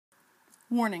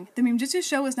Warning, the Memejutsu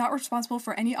Show is not responsible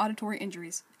for any auditory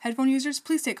injuries. Headphone users,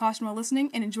 please take caution while listening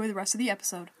and enjoy the rest of the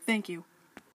episode. Thank you.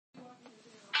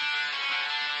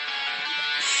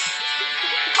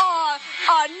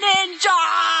 A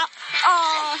ninja!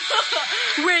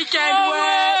 Weekend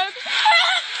work!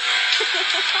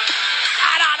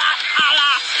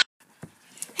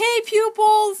 Hey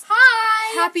pupils!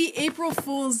 Hi! Happy April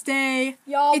Fool's Day.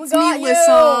 Y'all, It's we got me,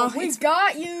 Lissa. you! We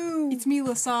got you! It's me,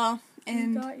 Lissa,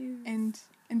 and got you. and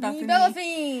Bethany. Me,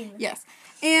 Bellafine! Yes.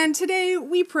 And today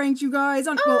we pranked you guys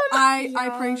on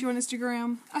I pranked you on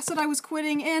Instagram. I said I was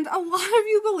quitting and a lot of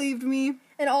you believed me.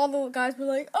 And all the guys were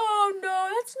like, oh no,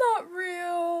 that's not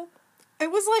real.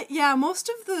 It was like, yeah, most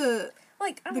of the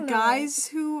I don't know. guys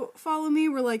who follow me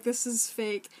were like, this is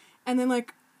fake. And then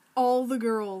like all the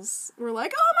girls were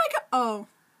like, oh my god,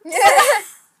 oh.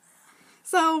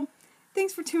 So,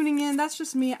 thanks for tuning in. That's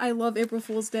just me. I love April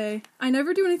Fool's Day. I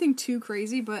never do anything too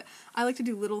crazy, but I like to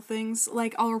do little things.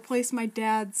 Like, I'll replace my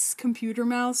dad's computer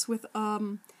mouse with a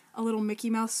little Mickey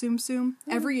Mouse Tsum Tsum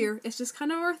every year. It's just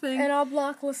kind of our thing. And I'll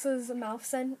block Lissa's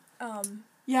mouse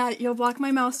Yeah, you'll block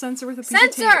my mouse sensor with a piece of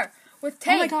tape. sensor! With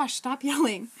tape! Oh my gosh, stop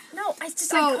yelling. No, I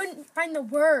couldn't find the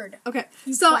word. Okay,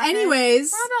 You so butthead.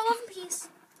 anyways... We're about love and peace.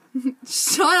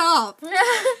 Shut up!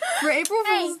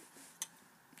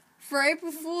 For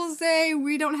April Fool's Day,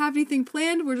 we don't have anything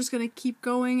planned. We're just going to keep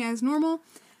going as normal.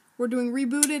 We're doing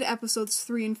Rebooted, episodes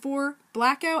 3 and 4,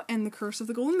 Blackout, and The Curse of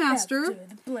the Golden Master.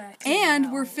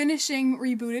 And we're finishing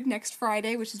Rebooted next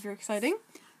Friday, which is very exciting.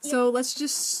 Yep. So let's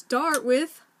just start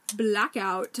with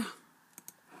Blackout.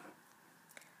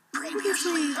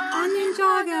 Previously on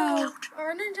Ninjago.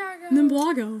 Or Ninjago.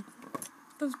 Nimblago.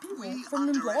 Those people We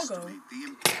from Nimblago. underestimate the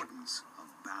importance of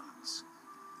balance.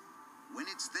 When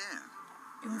it's there,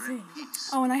 you're at peace.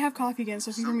 Oh, and I have coffee again,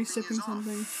 so if you hear me sipping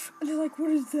something. And they're like,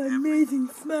 what is that amazing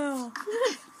smell?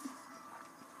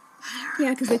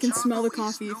 Yeah, because they can smell the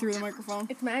coffee through the microphone.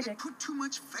 It's magic. Put too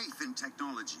much faith in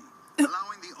technology,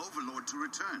 allowing the Overlord to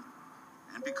return.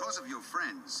 And because of your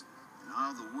friends,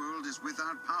 now the world is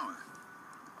without power.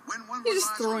 When one You're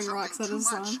just relies on throwing rocks at something his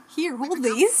too son. much, Here, we hold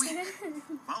become these. weak,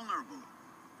 vulnerable,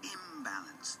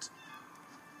 imbalanced.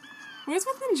 What is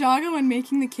with Ninjago and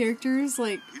making the characters,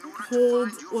 like, hold,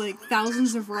 like,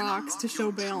 thousands of rocks to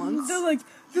show balance? They're like,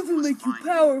 this will make you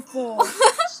powerful.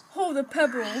 Hold a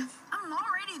pebble. I'm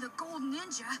already the gold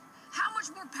ninja. How much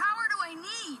more power do I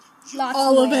need? Lots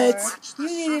All of more. it. You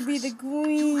need to be the You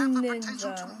green have the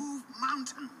potential to ninja. move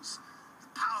mountains.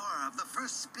 The power of the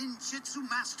first spin jitsu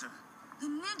master. The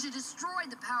ninja destroyed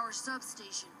the power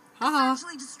substation. Haha.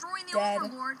 Essentially destroying the Dead.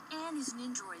 Overlord and his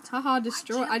ninjoids. Haha,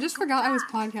 destroy. Why can't I we just go forgot I was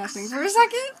back? podcasting for a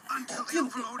second. Until the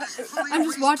Overlord is fully I'm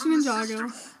just raised watching from the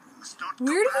Ninjago. system. We must not go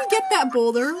Where did back, he get that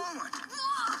boulder? forward.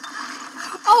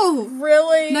 Oh!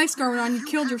 Really? Nice, Garmadon, you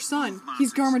killed your son.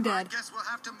 He's Garma dead. I guess we'll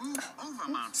have to move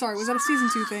over mountains. Sorry, was that a season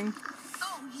 2 thing?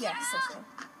 Oh, yeah. Yes, that's right.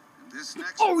 This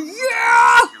next Oh, one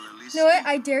yeah! particularly You know what?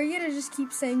 I dare you to just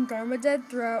keep saying Garma Dead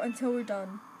throughout until we're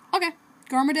done. Okay,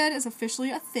 Garma dead is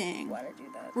officially a thing. Why'd I do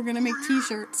that? We're gonna make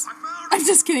t-shirts. I found I'm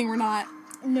just kidding, we're not.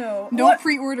 No. Don't What-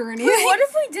 pre-order anything. What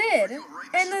if we did?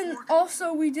 And then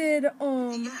also we did,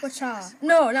 Wacha.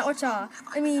 No, not Wacha.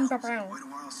 I mean, Babrao.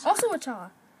 Also Wacha.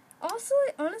 Also,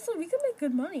 honestly, we could make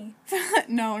good money.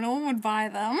 No, no one would buy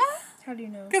them. How do you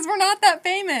know? Because we're not that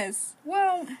famous.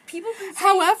 Well, people can say,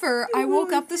 However, I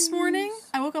woke up this morning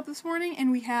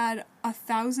and we had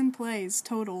 1,000 plays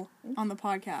total on the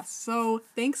podcast. So,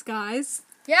 thanks guys.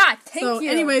 yeah, thank you.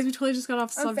 Anyways, we totally just got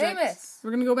off I'm subject. famous. We're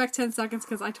gonna go back 10 seconds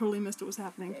because I totally missed what was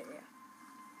happening. Yeah.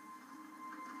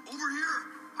 Over here.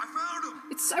 I found him.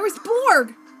 It's Cyrus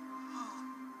Borg!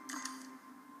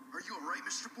 Are you alright,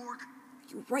 Mr. Borg?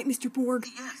 You're right, Mr. Borg.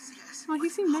 Yes. Oh, he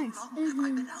seemed nice. How long have I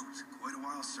been out? Quite a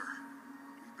while, sir.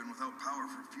 We've been without power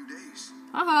for a few days.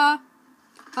 Haha.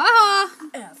 Haha.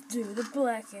 After the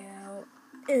blackout,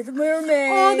 it's a mermaid.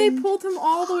 Oh, they pulled him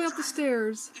all the way up the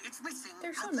stairs. It's missing.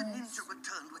 They're so Has the nice. ninja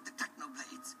returned with the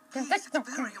technoblades? Yeah, Please, it's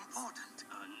technoblades. very important.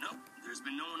 Nope. There's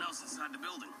been no one else inside the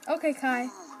building. Okay, Kai.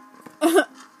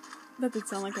 That did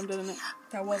sound like him, didn't it?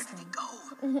 That Where was did he him. go?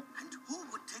 And who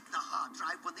would take the hard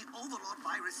drive when the Overlord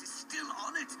virus is still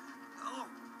on it? Oh,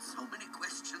 so many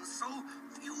questions, so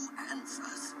few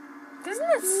answers. Doesn't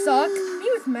that suck? Me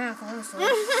with math, honestly.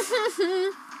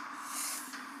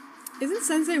 Isn't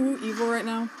Sensei Wu evil right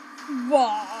now?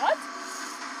 What?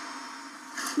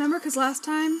 Remember, because last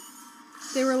time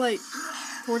they were like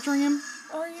torturing him?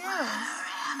 Oh, yeah. Where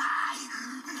am I?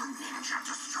 The ninja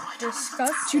destroyed Do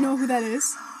Disgusting. you know who that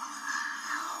is?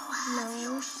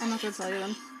 No. I'm not gonna tell you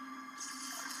then.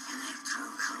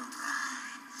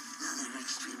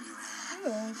 Ew.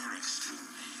 They're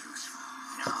extremely useful.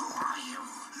 Now are you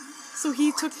So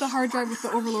he took the hard drive with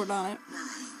the Overlord on it.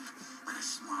 Nothing but a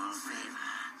small favor.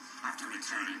 After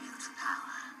returning you to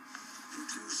power, you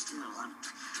do still want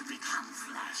to become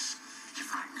flesh.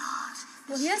 If I'm not,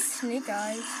 Well, he has snake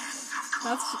eyes.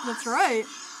 That's right.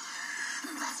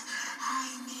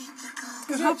 I need the gold.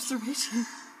 Good observation.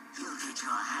 You get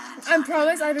your hands. I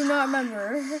promise I do not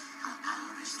remember. Our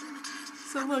power is limited.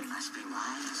 So look, Must be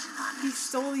wise and honest. he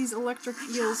stole these electric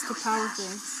eels to power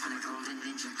things. And a golden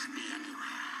ninja could be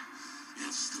anywhere.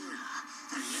 Yet still,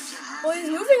 the ninja has Well, he's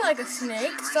moving like a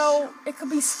snake, so it could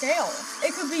be scales.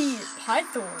 It could be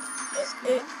Python.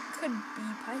 It could be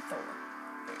Python.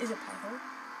 Is it Python?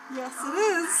 Yes, it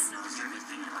is. knows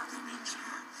everything about the ninja.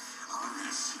 All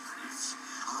their secrets,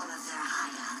 all of their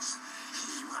hideouts.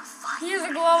 He will find He has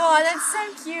a glove on. That's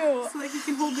so cute. So that he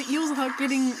can hold the eels without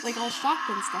getting like all shocked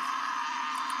and stuff.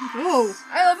 Whoa,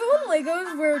 I love it when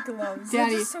Legos wear gloves. They're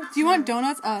Daddy, just so do you want cute.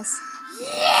 donuts? Us.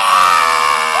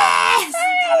 Yes!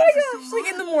 Oh my gosh!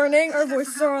 Like in the morning, our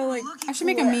voices are all like. I should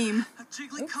make a meme. A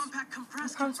jiggly Oops. compact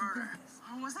compressed Compressed converter.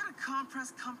 Oh, was that a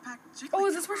compressed compact jiggly Oh,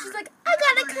 is this where she's converter? like, I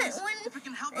gotta Whatever it cut is, one, if it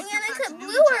can help and us then get I back cut to New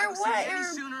blue or Galaxy white any or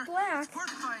sooner, black. it's worth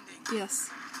finding. Yes.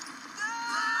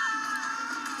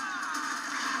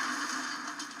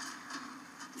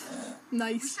 We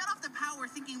Nice. shut off the power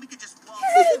thinking we could just walk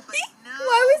in, but no.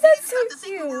 Why was that we so got to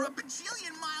think we're a cute?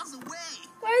 bajillion miles away.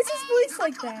 Why is his voice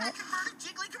like It's a that? compact converted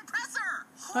jiggly compressor.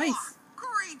 Nice.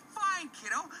 Great find,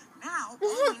 kiddo. Now,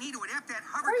 all we need to adapt that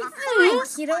Great hovercopter find, power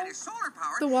kiddo. supply to solar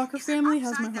power. The Walker is an family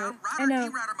has my upside-down heart. I know. router,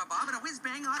 de-router, mabob, and a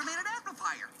whiz-bang automated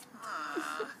amplifier.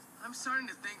 I'm starting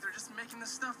to think they're just making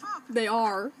this stuff up. They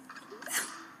are.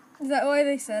 Is that why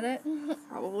they said it?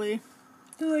 Probably.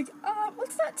 They're like,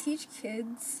 let's not teach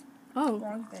kids Oh.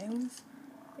 wrong things.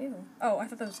 Ew. Oh, I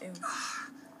thought that was ew.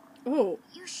 Oh.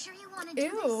 You sure you want to do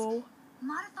this? Ew.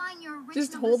 Modifying your original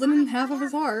Just holding in design half could of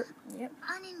his have heart. Yep.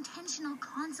 unintentional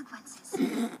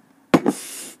consequences.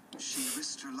 She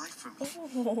risked her life for me.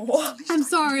 Oh. At least I'm I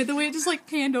sorry, the way it just like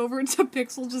panned over into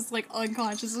Pixel just like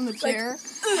unconscious in the chair.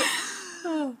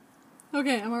 Oh.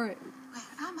 Okay, I'm alright.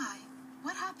 Where am I?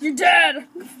 What happened? You're dead!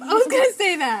 I was gonna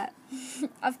say that.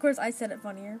 Of course, I said it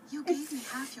funnier. You gave me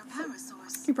half your power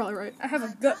source. You're probably right. I have a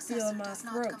My gut feel in processor my does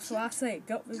not throat, so I compute. say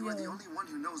gut You are the feel. only one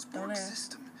who knows Don't Borg's ask.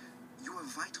 system. You are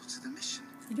vital to the mission.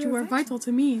 You are vital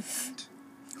to me.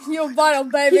 You're vital,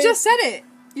 baby. You just said it.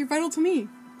 You're vital to me.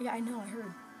 Yeah, I know, I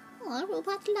heard. Oh,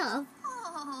 robot love.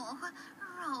 Oh,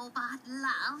 robot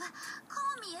love.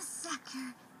 Call me a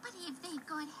sucker, but if they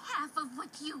got half of what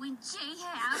you and Jay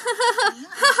have. Neil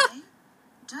and Jay?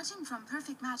 Judging from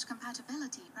perfect match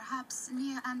compatibility, perhaps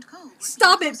Nia and Cole would be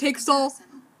Stop a it, closer Pixel.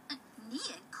 comparison.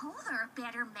 Nia and Cole are a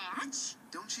better match.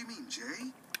 Don't you mean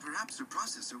Jay? Perhaps her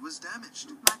processor was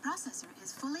damaged. My processor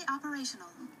is fully operational.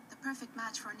 The perfect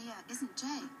match for Nia isn't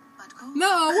Jay, but Cole.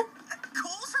 No.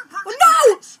 Cole's her perfect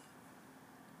No! match.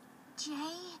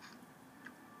 Jay?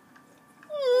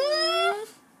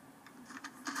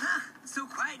 So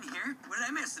quiet in here. What did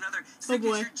I miss? Another Oh,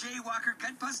 boy. signature Jaywalker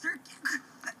gutbuster?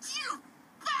 You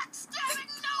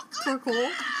backstabbing no good. Poor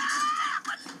Cole.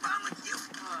 What's wrong with you?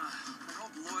 I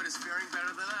hope Lloyd is faring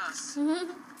better than us.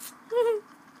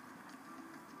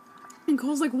 And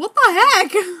Cole's like, what the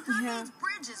heck? Who Yeah. needs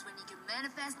bridges when you can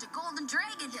manifest a golden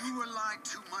dragon? You rely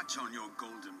too much on your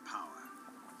golden power.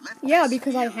 Let Yeah, us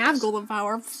because I hear have us. golden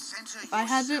power. Center If I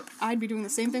had it, yourself I'd be doing the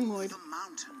same thing, Move Lloyd. the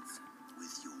mountains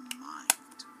with your mind.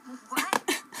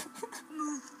 What?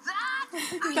 Move that?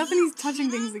 Are Bethany's you touching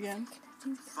kidding? things again.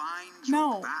 Find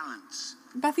No. your balance.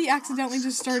 Bethy accidentally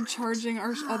just started charging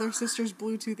our other sister's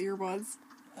Bluetooth earbuds.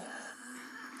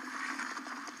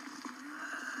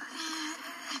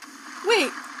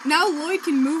 Wait, now Lloyd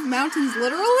can move mountains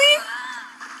literally?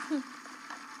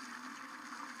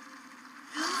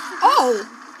 Oh!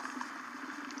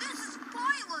 This is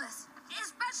pointless,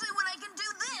 especially when I can do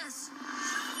this.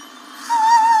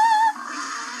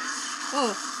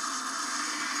 Oh.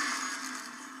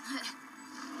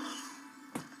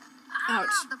 I'm Ouch.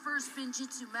 not the first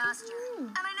Spinjitzu master,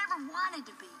 and I never wanted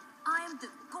to be. I am the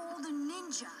golden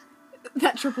ninja.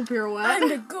 That triple pirouette. I'm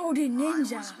the golden I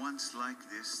ninja. was once like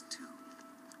this too.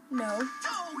 No.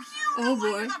 Oh, you Oh, know why boy.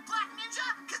 you're the black ninja?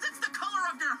 Because it's the color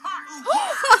of your heart.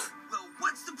 Well,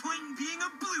 what's the point in being a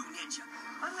blue ninja?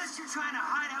 Unless you're trying to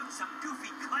hide out in some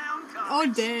goofy clown college.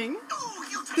 Oh, dang. Oh,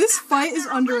 you take This that fight back. is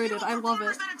There are underrated. plenty I of love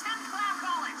performers it. that attend clown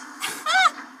college.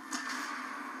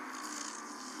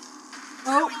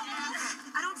 Oh.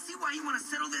 I don't see why you want to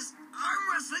settle this arm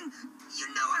wrestling. You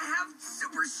know I have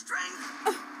super strength.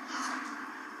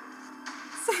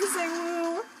 Sensei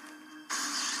Woo.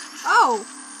 Oh.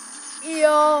 Ew.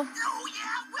 Oh,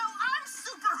 yeah? Well, I'm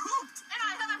super hooped, and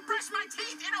I haven't brushed my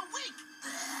teeth in a a week.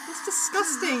 That's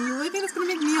disgusting. You really think it's gonna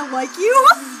make Mia like you?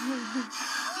 This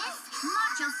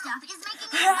macho stuff is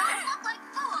making you both look like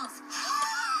fools.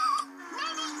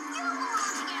 Maybe you belong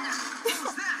together.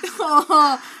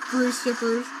 Aw, Bruce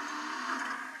shippers.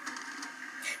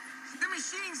 The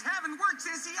machines haven't worked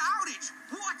since the outage.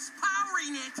 What's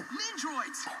powering it?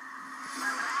 Nindroids.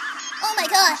 Oh my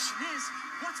gosh. Question is,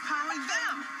 what's powering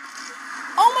them?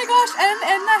 Oh my gosh, and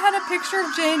Edna had a picture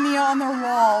of Jay and Mia on their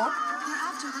wall. They're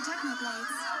after the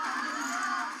Technoblades.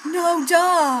 No,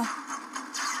 duh.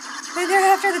 They're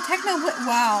after the Technoblade.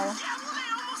 Wow. Yeah, well,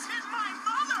 they almost hit my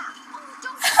mother. Oh,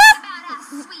 don't worry about us,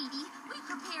 sweetie. We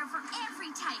prepare for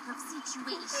every type of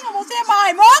situation. Almost hit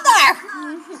my mother!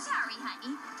 Sorry,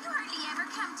 honey. You hardly ever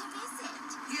come to visit.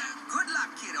 Yeah, good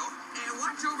luck, kiddo.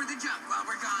 Watch over the junk while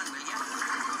we're gone, will ya?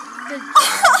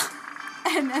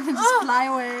 and then just fly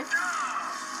away.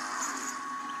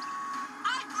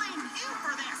 I blame you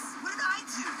for this. What did I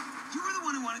do? You were the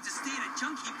one who wanted to stay at a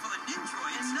junk heap full of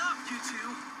Nindroids. Enough, you two.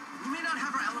 We may not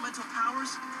have our elemental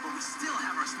powers, but we still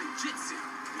have our spinjitzu.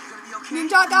 Are you gonna be okay?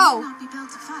 Ninja, go! I may not be built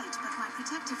to fight, but my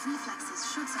protective reflexes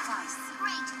should suffice.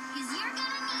 Great, because you're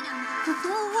gonna need them.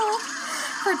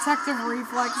 Protective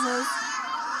reflexes.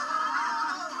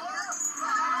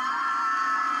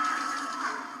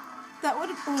 That would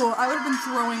have. Oh, I would have been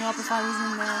throwing up if I was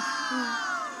in there.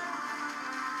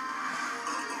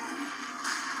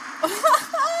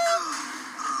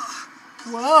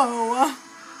 Whoa.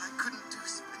 I couldn't do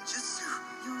spinjitzu.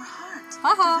 Your heart.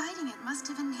 Haha. Dividing it must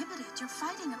have inhibited your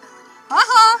fighting ability. I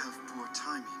Haha. have poor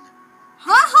timing.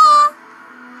 Haha.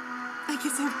 I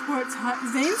guess I have poor time.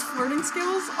 Zane's flirting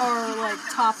skills are like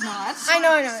top notch. I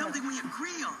know. Something we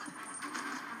agree on.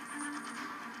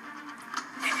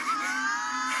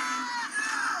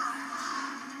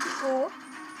 Oh.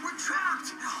 We're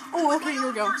trapped. Oh, okay, here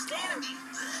we go. Worst enemy.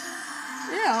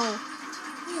 Yeah.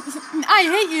 I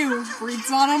hate you.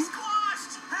 Breathes on him.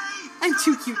 Squashed. Hey. I'm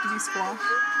too cute to be squashed.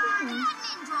 Bad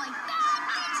Nindroid! Bad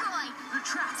Nindroid! They're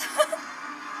trapped.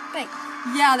 Thanks.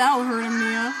 Yeah, that'll hurt him,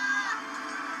 Mia.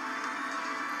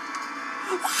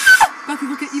 Bucky,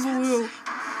 look at Evil Woo.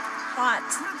 Hot.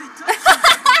 What have they done?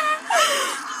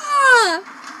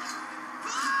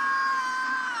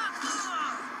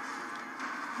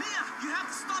 Mia, you have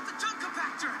to stop the junk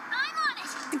compactor. I'm on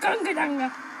it! Gunga dunga.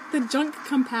 The junk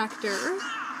compactor.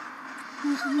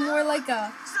 More like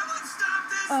a. Someone stop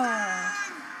this Oh.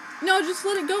 thing. No, just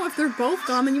let it go. If they're both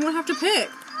gone, then you won't have to pick.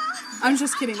 I'm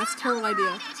just kidding. That's a terrible idea.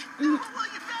 Well, you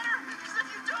better, because if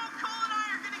you don't, Cole and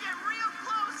I are going to get real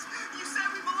close. You said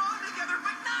we belong together,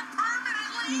 but not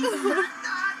permanently. I'm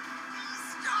not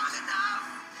strong enough.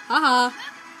 Haha.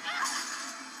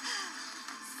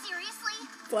 Seriously?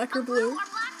 Black or A blue blue? or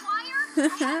black wire? I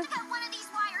have to cut one of these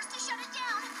wires to shut it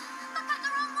down. But cut the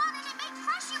wrong one and it may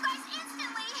crush you guys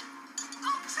instantly.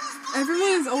 Oh, choose blue.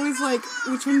 Everyone is always like,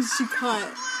 which one did she cut?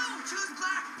 Blue. Choose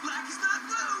black. Black is not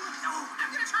blue. No, I'm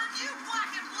going to turn you black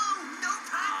and blue. No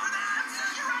time for that.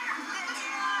 You're right.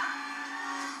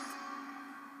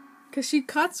 Because she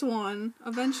cuts one,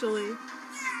 eventually.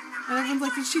 And everyone's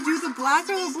like, did she do the black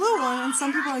or the blue one? And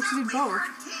some people are like, she did both.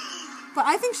 But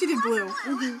I think she did blue. Why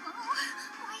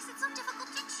is it so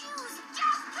difficult to choose?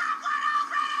 Just cut one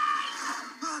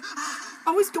already!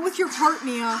 Always go with your heart,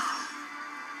 Mia.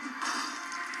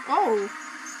 Oh.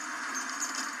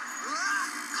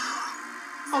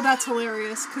 Oh, that's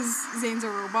hilarious, because Zane's a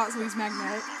robot, so he's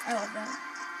magnetic. I love that.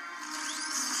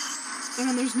 And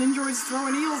then there's Nindroids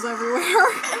throwing eels everywhere.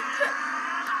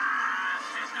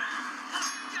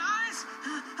 Guys, a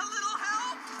little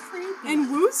help. And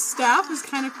Woo's staff is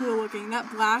kind of cool looking. That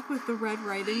black with the red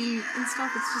writing and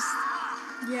stuff, it's just...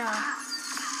 Yeah.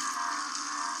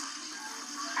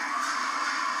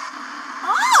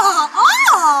 Oh!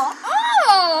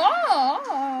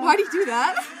 Oh. Why'd he do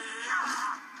that?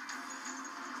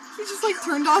 He just like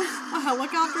turned off a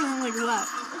helicopter and then like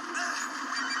left.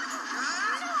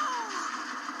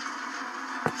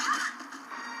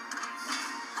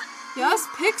 Yes,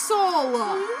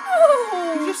 Pixel!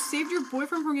 You just saved your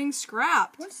boyfriend from getting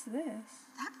scrapped. What's this?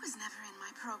 That was never in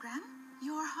my program.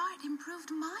 Your heart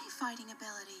improved my fighting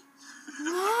ability.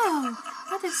 Wow,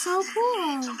 that is so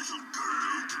cool.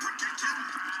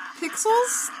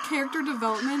 Pixel's character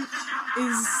development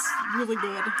is really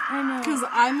good. I know. Because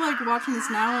I'm like watching this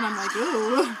now and I'm like,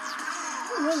 ooh.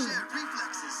 Shared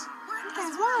reflexes. You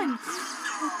guys won.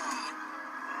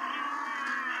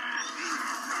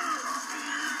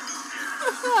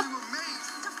 You were made.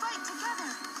 To fight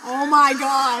together. Oh my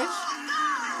gosh.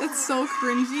 That's so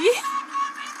cringy. No,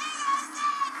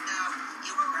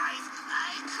 you were right.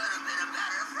 I could have been a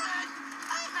better friend.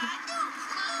 I had no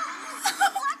clue.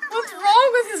 What's wrong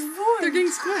with his voice? They're getting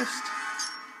squished.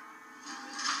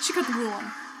 squished. She cut the blue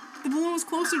one. The blue one was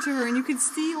closer to her, and you could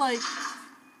see, like...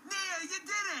 Nia, you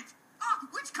did it! Oh,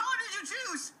 which color did you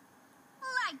choose?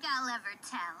 Like I'll ever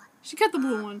tell. She cut the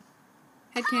blue one.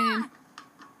 Headcanon.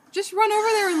 Just run over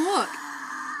there and look.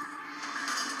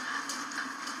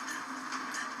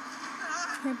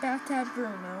 We're about to have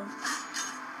Bruno.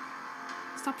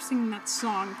 Stop singing that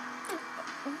song.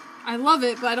 I love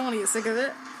it, but I don't want to get sick of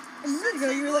it. A minute ago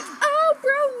you were like, oh, What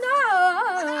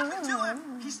Bruno! happened to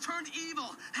him? He's turned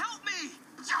evil. Help me!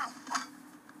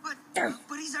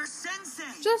 But he's our sensei.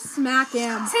 Just smack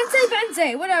him. Sensei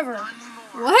Bensei, whatever.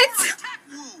 What? Attack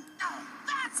Wu.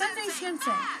 That's Sensei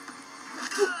Sensei.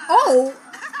 Oh!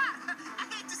 I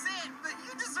hate to say it, but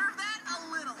you deserve that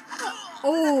a little.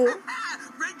 Oh!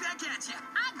 Right back at you.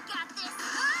 I got this.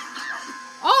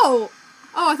 Oh!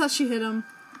 Oh, I thought she hit him.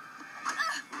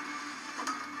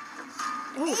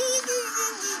 Oh.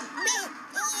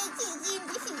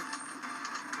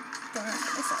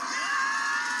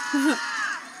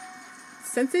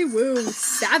 Sensei Wu,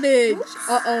 savage.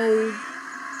 Uh-oh.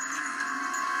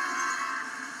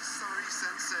 Sorry,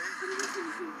 Sensei.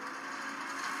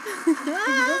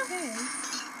 Okay.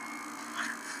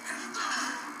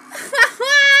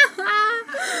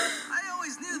 I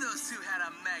always knew those two had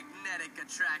a magnetic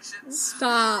attraction.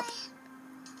 Stop.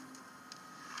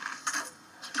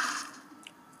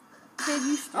 Did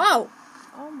you Oh!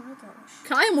 Oh my gosh.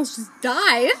 Kai almost just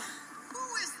died.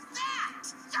 Who is that?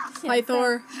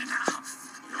 Pythor. Enough.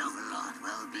 The Overlord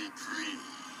will be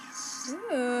pleased.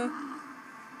 Seriously?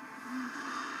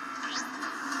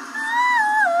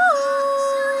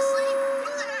 Who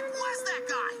the heck was that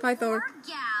guy? Pythor. Poor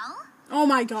gal. Oh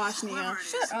my gosh, Nia. Whoever it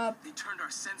Shut is, up. They turned our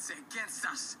sensei against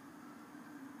us.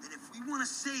 And if we want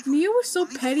to save Nia was so we'll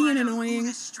need to petty and find out who annoying.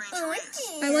 this stranger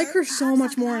is. I like her so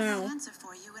much more now. Answer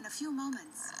for you in a few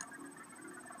moments.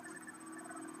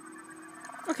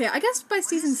 Okay, I guess by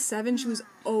season 7 she was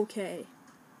okay.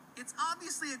 It's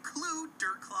obviously a clue,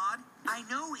 Dirtclod. I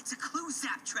know it's a clue,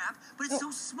 Zap Trap, but it's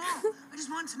so small. I just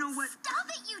wanted to know what... Stop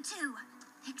it, you two!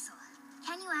 Pixel,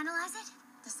 can you analyze it?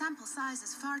 The sample size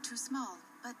is far too small,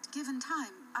 but given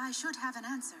time, I should have an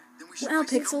answer. Then we should Wow,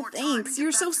 waste no Pixel, more time thanks. and get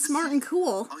You're back so to the smart city. and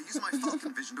cool. I'll use my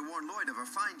Falcon vision to warn Lloyd of our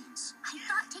findings. I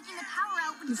thought taking the power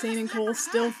out would give Zane us and the Cole upper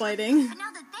still hand. fighting. But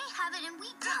now that they have it and we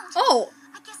don't, Oh!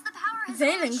 I guess the power has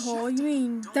Zane already and Cole, shifted. you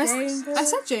mean That's, Zane and Cole? I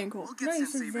said Jane Cole. We'll get No, you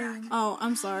Sensei said back. Zane. Oh,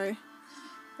 I'm sorry.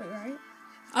 Wait, right?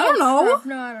 I don't know. Crap,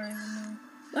 no, I don't even know.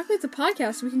 Luckily it's a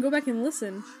podcast, so we can go back and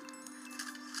listen.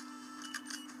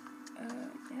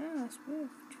 Yeah, smooth.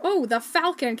 Oh, the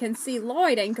Falcon can see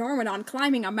Lloyd and Garmadon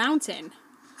climbing a mountain.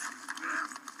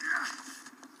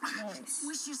 Nice.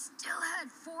 Wish you still had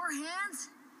 4 hands.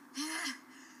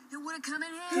 It would have come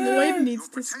in handy. Lloyd needs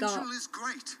Your to potential stop. is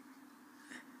great.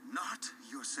 Not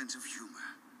your sense of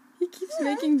humor. He keeps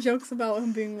making jokes about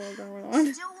him being Will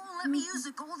Garmadon. Still won't let me use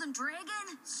the golden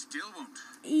dragon? Still won't.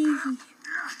 Easy.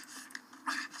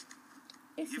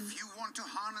 If you want to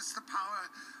harness the power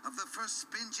of the first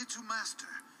Spin Jitsu Master,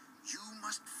 you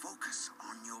must focus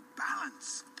on your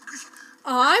balance.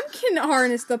 I can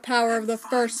harness the power of the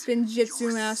first Spinjitzu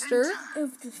Your Master. center.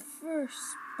 Of the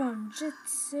first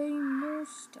Sponjitsu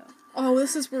Master. Oh,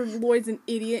 this is where Lloyd's an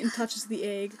idiot and touches the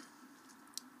egg.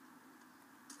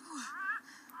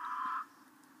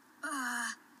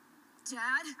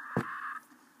 Dad?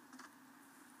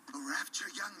 A rapture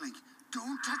youngling.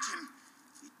 Don't touch him.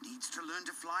 It needs to learn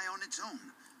to fly on its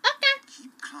own.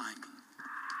 Keep climbing.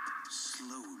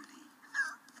 Slowly.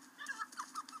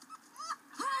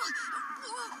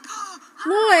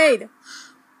 Lloyd!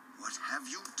 What have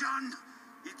you done?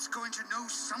 It's going to know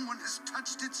someone has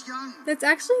touched its young. That's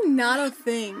actually not a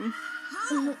thing.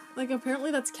 Like,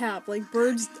 apparently that's cap. Like,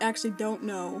 birds actually don't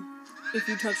know if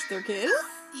you touch their kid.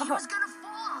 He was gonna fall.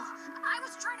 I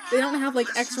was trying to They don't have, like,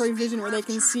 x-ray vision where they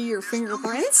can see your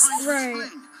fingerprints. Right.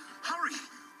 Hurry.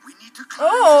 We need to climb.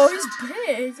 Oh, he's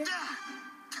big.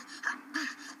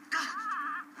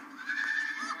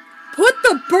 Put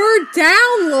the bird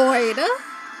down, Lloyd!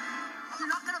 You're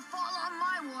not gonna fall on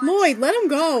my watch. Lloyd, let him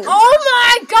go. Oh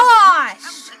my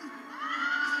gosh!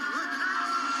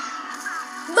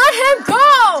 Let him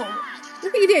go!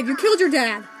 Look what you did. You killed your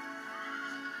dad.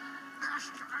 I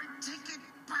take it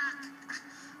back.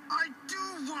 I do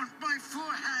want my 4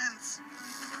 hands.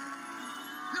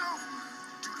 No.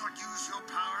 Do not use your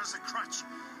power as a crutch.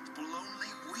 It will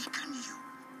only weaken you.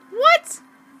 What?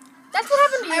 That's what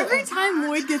happened to you. Every time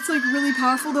Lloyd gets, like, really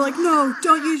powerful, they're like, no,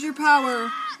 don't use your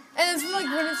power. And it's like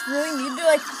when it's really needed,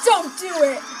 they're like, don't do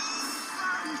it!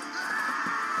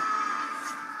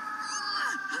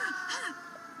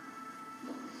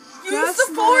 Use That's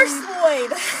the force,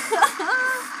 Lloyd!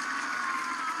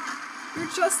 You're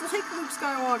just like Luke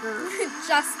Skywalker.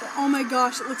 Just like. Oh my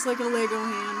gosh, it looks like a Lego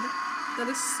hand. That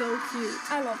is so cute.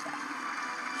 I love that.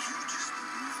 You just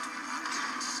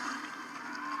lived, son.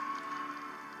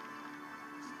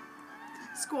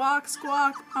 Squawk,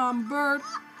 squawk, bird.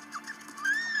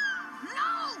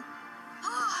 No!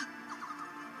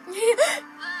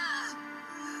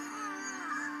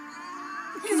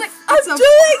 He's like, It's I'm a-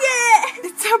 doing it!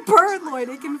 It's a bird, Lloyd.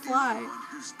 It can fly.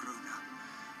 Who's grown up?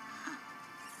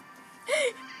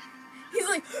 He's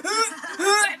like,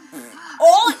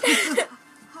 oh!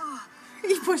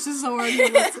 He pushes so hard. He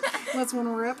lets one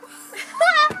rip.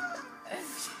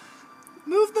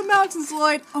 Move the mountains,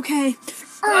 Lloyd. Okay.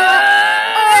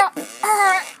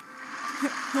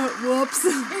 Whoops.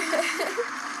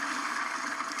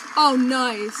 Oh,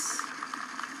 nice.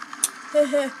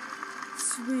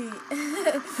 Sweet.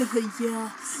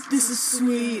 Yeah, this is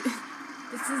sweet.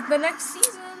 This is the next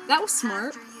season. That was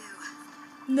smart. After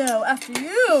you. No, after you.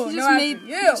 He No, just after made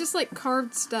you. just like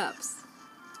carved steps.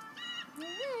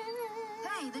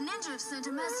 Hey, the ninja sent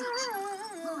a message.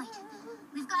 Lloyd,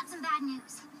 we've got some bad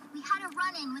news. We had a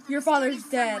run-in with a Your father's mysterious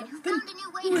dead. someone who found a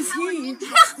new way Who to is power he?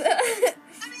 ninjas.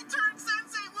 And he turned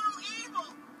Sensei Wu evil.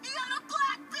 He had a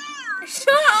black beard.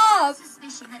 Shut up!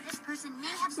 Suspicion that this person may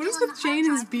have What is stolen with the Jay and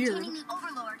hard his drive beard? containing the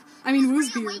Overlord. I mean, He's Wu's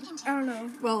beard. reawakened I don't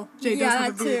know. Well, Jay Yeah, does have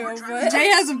a that beard. too, but Jay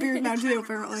has a beard now too,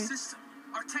 apparently. System.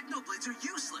 Our technoblades are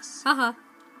useless. Haha.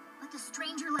 But the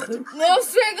stranger left a clue. No,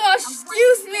 Stringo,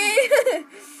 excuse me!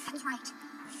 That's right.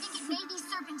 We think it may be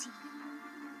Serpentine.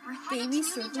 We're headed Baby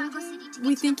to New Ninjago Serpentine? City to We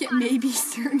get think to it the may be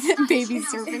bottom. certain baby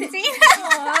serpentine.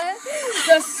 Aw,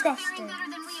 Faring disgusting. better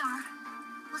than we are.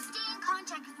 We'll stay in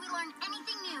contact if we learn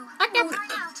anything new. Okay. Over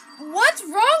and out. What's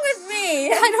wrong with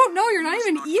me? I don't know. You're not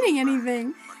even eating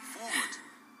anything. But forward.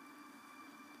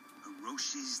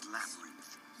 Hiroshi's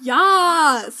labyrinth.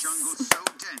 Yes. Jungle so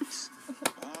dense,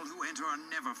 all who enter are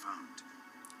never found.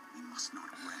 We must not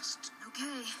rest.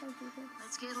 Okay,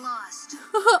 let's get lost.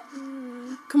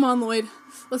 Come on, Lloyd.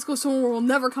 Let's go somewhere where we'll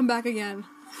never come back again.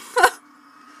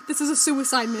 This is a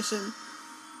suicide mission.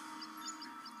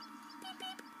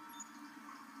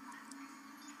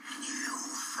 You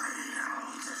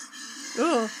failed.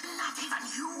 Ugh. Not even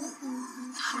you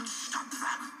could stop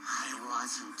them. I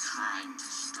wasn't trying to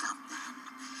stop them.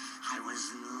 I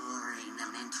was luring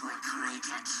them into a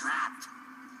greater trap.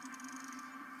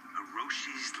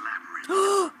 Hiroshi's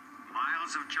labyrinth.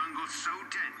 Miles of jungle so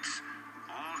dense,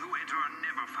 all who enter are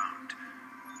never found.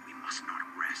 We must not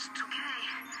rest. Okay,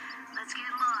 let's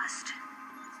get lost.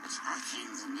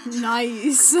 Attacking the ninja.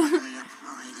 Nice. They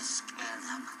employ to scare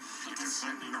them into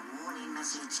sending a warning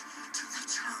message to the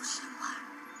Chosen One.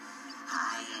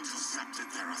 I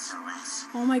intercepted their SOS.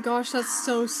 Oh my gosh, that's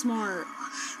so smart.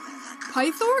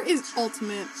 Pythor is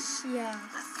ultimate. Yeah.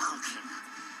 The Falcon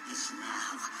is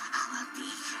now our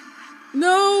beacon.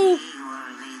 No! He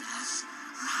will lead us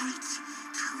right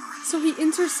to So he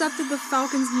intercepted the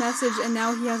Falcon's message and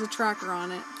now he has a tracker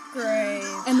on it. Great.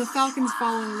 And the Falcon's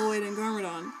following Lloyd and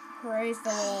Garmadon. Praise the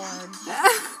Lord.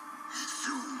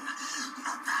 soon.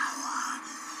 The power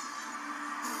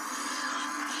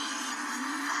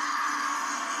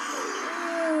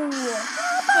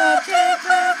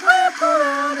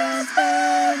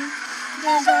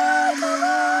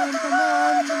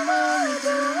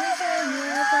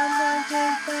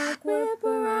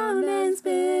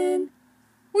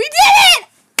We did it!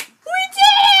 We did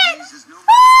it! This is no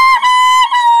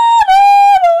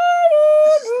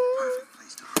perfect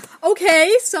place to hide.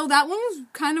 Okay, so that one was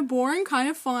kind of boring, kind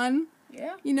of fun.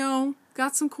 Yeah. You know,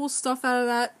 got some cool stuff out of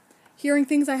that. Hearing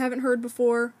things I haven't heard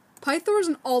before. Pythor is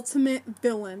an ultimate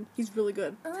villain. He's really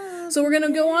good. So we're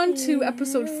gonna go on to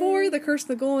episode 4, The Curse of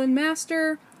the Golden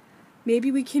Master.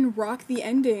 Maybe we can rock the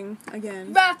ending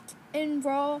again. Rocked and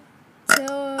roll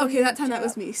till Okay, that time that you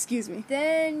was me. Excuse me.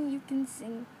 Then you can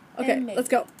sing. Okay, and let's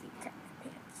go. maybe crack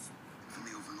your pants. From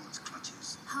the Overlord's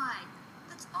clutches. Hide.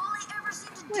 That's all I ever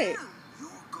seem to Wait. do.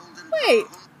 Your golden Wait.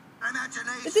 power.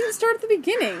 Imagination. It didn't start at the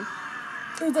beginning.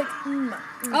 It was like,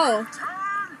 Oh. Turn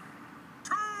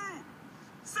to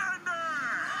sender.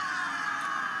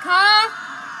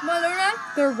 Ka,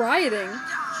 Maluna, They're rioting.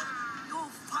 You'll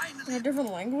finally in a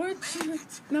different language.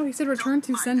 No, he said return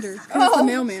to sender. He's Oh. the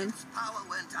mailman. power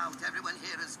went out. Everyone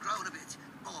here has grown a bit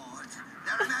bored.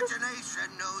 Their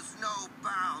imagination knows no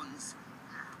bounds.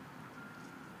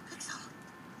 Pixel.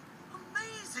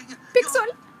 Amazing. Pixel.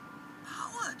 You're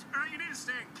Howard. You need to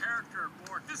stay in character,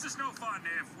 Borg. This is no fun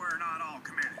if we're not all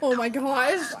committed. Oh my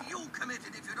gosh. You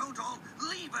committed if you don't all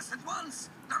leave us at once.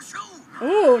 Now shoot.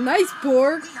 Oh, nice,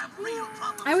 Borg. We have real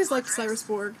problems. I always to liked address. Cyrus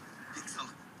Borg. Pixel,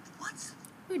 what's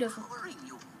Who doesn't? worrying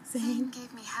you? Zane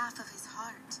gave me half of his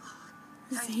heart.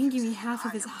 Zane gave me half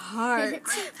of his heart.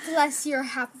 Bless your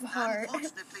half of heart.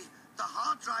 Unfortunately, the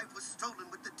hard drive was stolen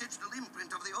with the digital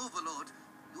imprint of the Overlord.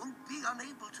 You'll be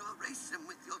unable to erase him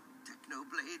with your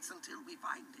technoblades until we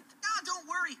find it. Ah, don't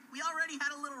worry. We already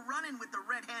had a little run-in with the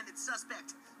red-handed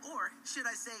suspect. Or, should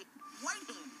I say,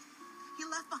 white-handed. He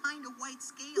left behind a white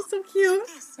scale. He's so cute.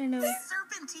 This I know.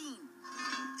 serpentine.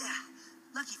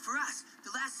 Lucky for us,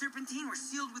 the last serpentine were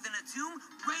sealed within a tomb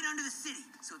right under the city.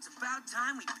 So it's about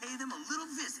time we pay them a little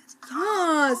visit.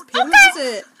 Yes, pay him a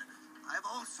visit. I've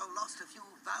also lost a few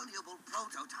valuable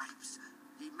prototypes.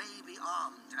 He may be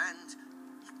armed and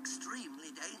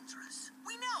extremely dangerous.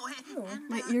 We know. Oh, and,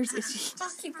 my ear's itchy.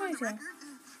 Just keep for the pointing.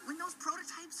 record, when those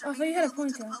prototypes Oh, are so you had a available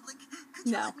to the pointer. public, could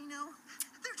you No. let me know?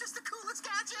 They're just the coolest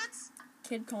gadgets.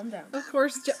 Kid, calm down. Of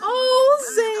course, oh,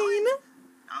 Zane.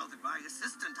 Now that my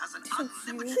assistant has an So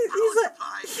unlimited cute. power He's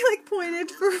supply, he like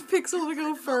pointed for Pixel to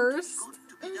go first. good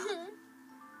to be done.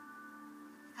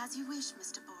 As you wish,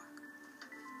 Mr. Borg.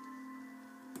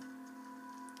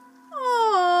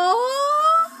 Aww.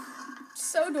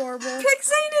 So adorable.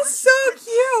 Pixane is so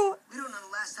cute. We don't know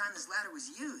the last time this ladder was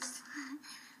used.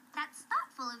 That's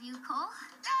thoughtful of you, Cole.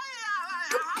 Hey,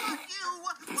 how about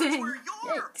you? Dang. Watch where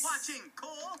you're Yikes. watching,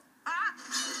 Cole. Huh?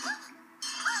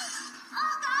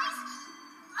 Oh, guys!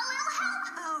 A little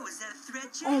help! Oh, is that a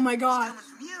threat, Jay? Oh my God. Coming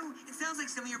from you, it sounds like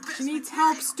some of your best. She needs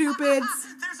material. help, stupids.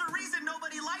 There's a reason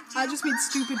nobody liked you. I just mean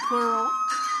stupid plural.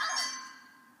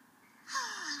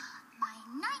 My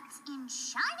knights in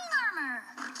shining armor.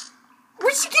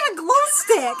 Where'd she get a glow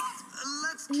stick?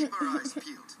 Let's keep our eyes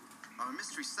peeled. Our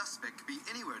mystery suspect could be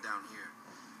anywhere down here.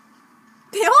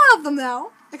 They all have them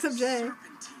now, except Jay.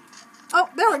 Serpentine. Oh,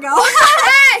 there we go.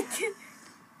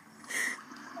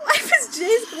 Why was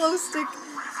Jay's glow stick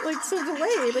like so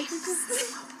delayed? Like he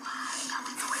just.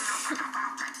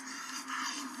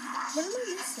 What am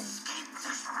I missing?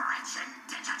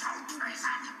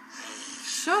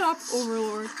 Shut up,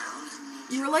 Overlord.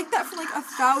 You were like that for like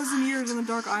 1,000 years in the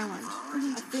Dark Island.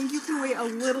 I think you can wait a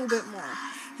little bit more.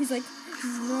 He's like,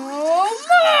 no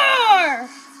more!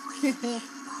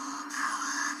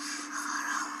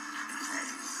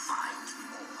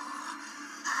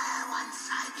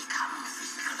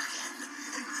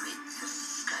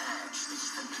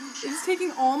 It's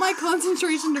taking all my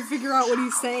concentration to figure out what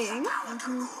he's saying.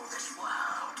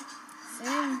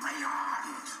 Same.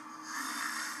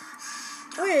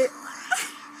 Wait.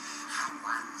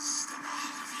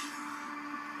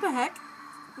 The heck?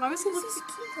 Why was he This looking? is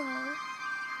cute.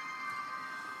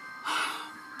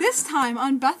 This time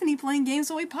on Bethany Playing Games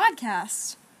Away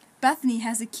podcast. Bethany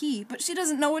has a key, but she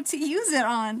doesn't know what to use it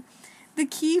on. The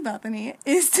key, Bethany,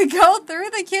 is to go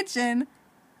through the kitchen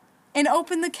and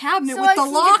open the cabinet So with I the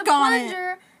can lock get the on it.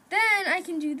 plunger, then I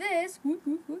can do this, whoop,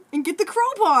 whoop, whoop, And get the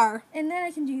crowbar. and then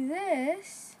I can do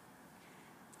this.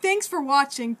 Thanks for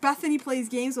watching Bethany Plays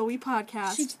Games While We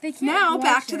podcast. They can't Now watch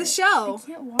back to it. the show.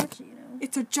 They can't watch it, you know.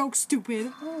 It's a joke,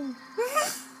 stupid. Oh.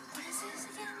 What is this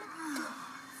again?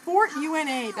 Fort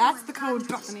UNA. That's the code,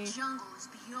 Bethany. Jungle is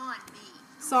beyond me.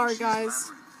 Sorry,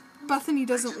 guys. Bethany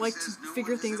doesn't like to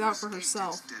figure things out for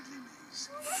herself.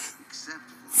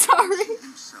 Sorry.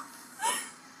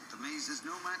 The maze is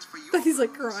no match for you. Bethy's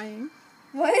like crying.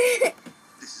 What?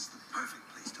 This is the perfect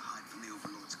place to hide from the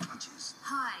Overlord's clutches.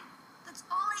 Hide. That's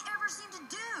all I ever seem to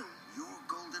do. Your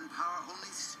golden power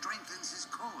only strengthens his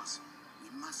cause. We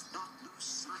must not lose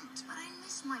sight. But I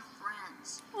miss my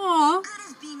friends. Aw. Good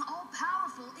as being all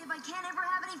powerful if I can't ever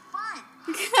have any fun.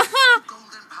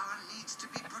 Golden power needs to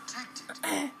be protected,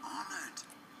 honored.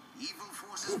 Evil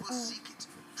forces will seek it,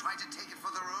 try to take it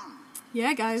for their own.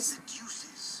 Yeah, guys.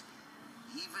 Seduces.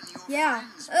 Even your Yeah.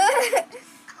 friends will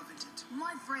covet it.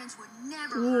 My friends would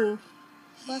never Ooh. hurt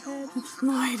me. Buckhead.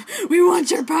 Lloyd, we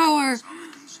want your power.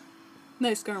 Obligation.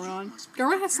 Nice, Garmin.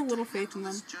 Garmin has a little faith in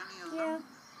them. This journey Yeah. alone.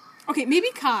 Okay,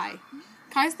 maybe Kai.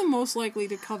 Kai's the most likely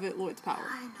to covet Lloyd's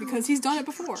power because he's done it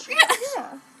before.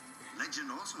 Yeah.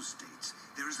 Legend also states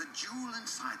there is a jewel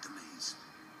inside the maze.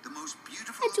 The most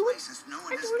beautiful A jewel? oasis no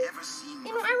one A has jewel? ever seen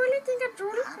You know, I before. really think a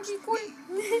Jordan would Perhaps be we cool. will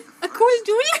be the A first. cool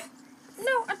Julia?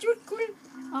 No, a Jordan cool.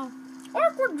 Oh. Or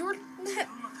a cool Jordan.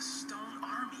 Tomb of the Stone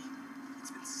Army.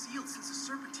 It's been sealed since the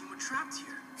Serpentine were trapped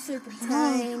here.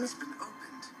 Serpentine. It's been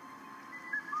opened.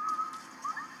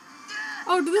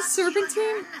 Oh, do the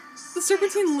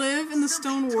Serpentine live in the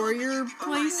Stone Warrior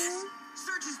place?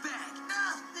 Search his bag. No,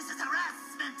 this is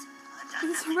harassment.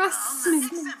 It's harassment.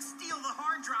 Except steal the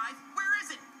hard drive. Where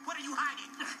is it? What are you hiding?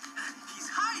 He's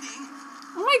hiding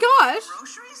Oh my gosh.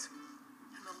 groceries?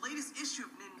 And the latest issue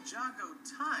of Ninjago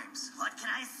Times. What can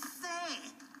I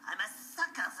say? I'm a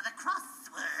sucker for the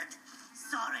crossword.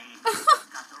 Sorry,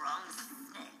 got the wrong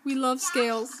snake. We love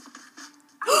scales.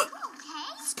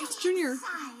 Jr.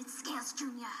 Besides, Scales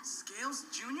Jr. Scales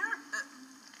Jr.?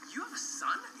 You have a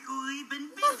son? We've been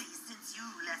busy since you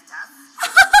left us.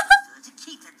 To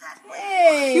keep it that way.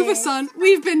 Hey. You have a son.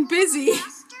 We've been busy.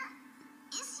 Master,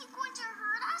 is he going to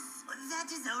hurt us? That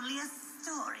is only a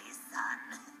story,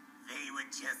 son. They were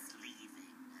just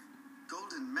leaving.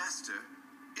 Golden Master,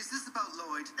 is this about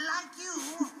Lloyd? Like you,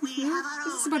 we have our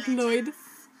This is own about Lloyd. legends.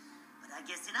 But I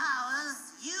guess in ours,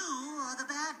 you are the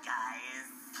bad guys.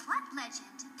 What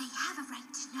legend? They have a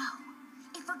right to know.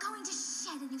 If we're going to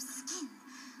shed a new skin,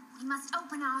 we must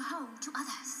open our home to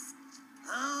others.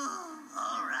 Oh,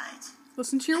 all right.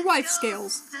 Listen to your wife,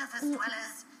 Scales. Surface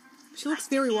dwellers, She looks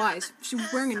very wise. She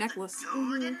was wearing a necklace.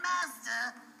 Golden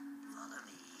Master, follow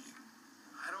me.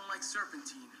 I don't like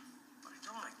serpentine, but I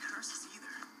don't like curses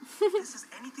either. If this has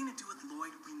anything to do with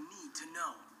Lloyd, we need to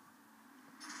know.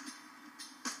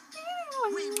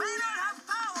 We may not have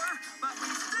power, but we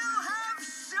still have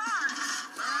sharks!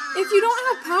 If you don't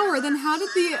have power, then how did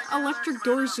the electric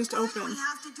doors just open? We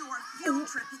have to do our field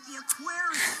trip at the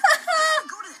aquarium.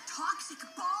 Go to the toxic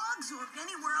bogs or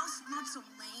anywhere else not so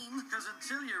lame. Because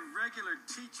until your regular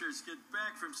teachers get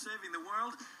back from saving the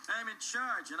world, I'm in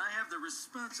charge, and I have the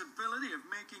responsibility of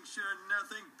making sure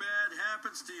nothing bad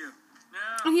happens to you.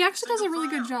 Now, And he actually does a single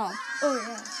really good file. job. Oh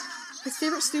yeah. His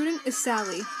favorite student is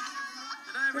Sally.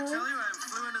 Did I ever tell you I'm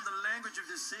fluent in the language of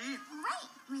the sea? Right,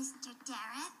 Mr.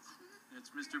 Dareth. That's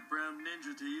Mr. Brown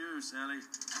Ninja to you, Sally.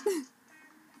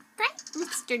 Great,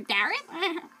 Mr. Dareth.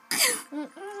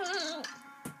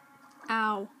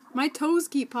 Ow. My toes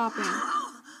keep popping.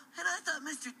 Oh, and I thought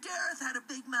Mr. Dareth had a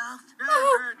big mouth.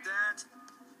 I heard that.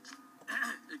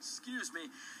 Excuse me.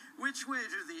 Which way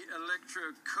to the Electro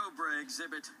Cobra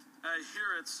exhibit? I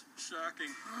hear it's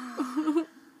shocking.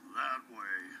 That way.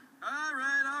 All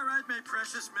right, my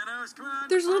precious minnows. Come on.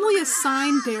 There's follow literally me. a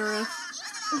sign, Dareth.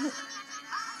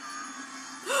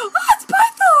 Oh, it's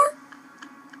Pythor!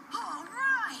 All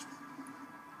right.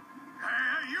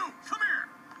 Hey, you, come here.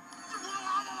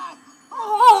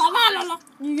 Oh,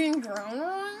 You getting drowned?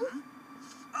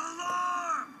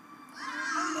 Alarm!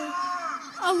 Alarm!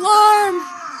 alarm!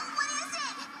 What is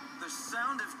it? The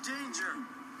sound of danger.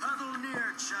 Huddle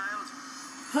near, child.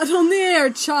 Huddle near,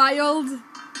 child.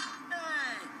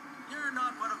 Hey, you're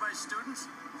not one of my students.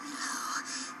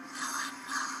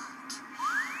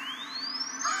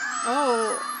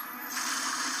 Oh.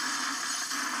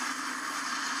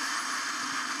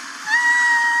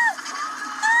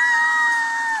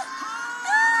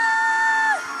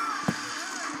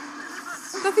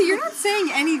 Buffy, you're not saying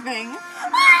anything.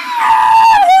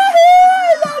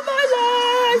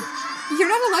 You're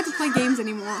not allowed to play games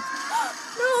anymore.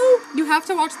 No. You have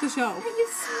to watch the show.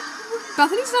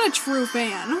 Bethany's not a true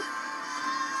fan.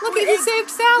 Look, he saved When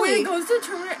Sally. it goes to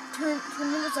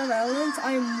Tournaments of Elements,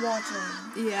 I am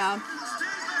watching. Yeah.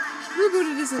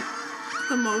 Rebooted isn't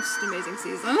the most amazing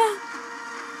season.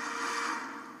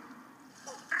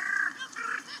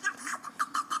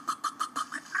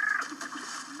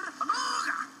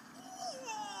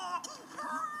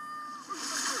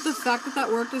 The fact that that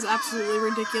worked is absolutely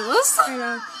ridiculous. I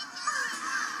know.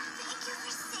 Thank you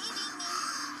for saving me.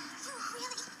 You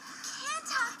really can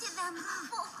talk to them.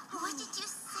 What did you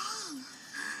say?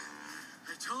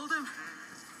 I told him,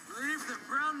 leave the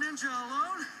brown ninja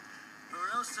alone, or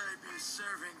else I'd be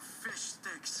serving fish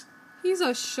sticks. He's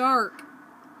a shark.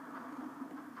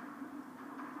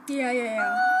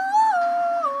 Yeah.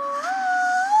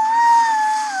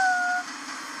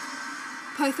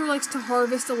 Pythor likes to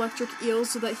harvest electric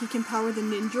eels so that he can power the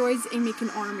Nindroids and make an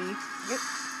army. Yep.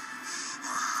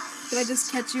 Did I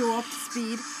just catch you up to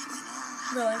speed?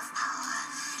 Really.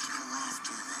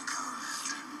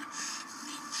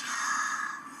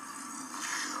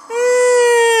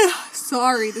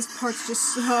 Sorry, this part's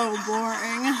just so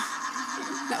boring.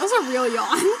 That was a real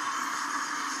yawn.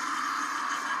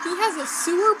 He has a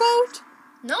sewer boat?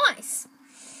 Nice.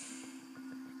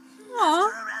 Aw.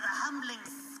 For a rather humbling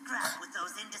scrap with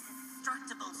those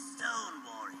indestructible stone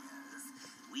warriors,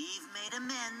 we've made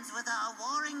amends with our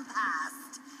warring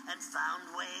past and found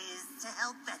ways to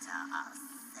help better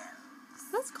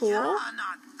ourselves. That's cool. You're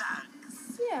not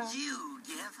thugs. Yeah. You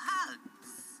give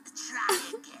hugs. Try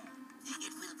again.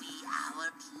 It will be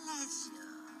our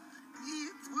pleasure.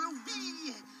 It will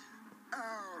be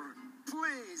our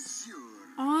pleasure.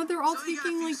 Aw, they're all So you got a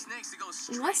taking, few like, snakes to go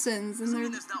straight. lessons, and Doesn't they're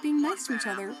mean there's not being one nice to each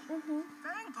bad other. apple.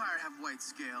 Vampire have white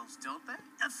scales, don't they?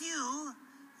 A few.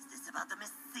 Is this about the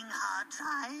missing hard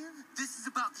drive? This is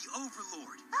about the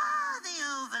Overlord. Ah, the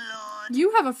Overlord.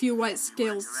 You have a few white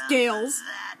scales. Around Scales.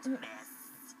 for that mess.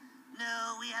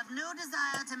 No, we have no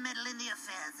desire to meddle in the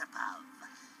affairs above.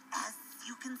 As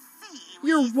you can see,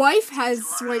 Your wife has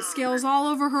white scales all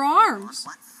over her arms.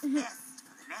 What's best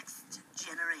for the next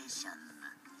generation?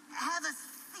 Have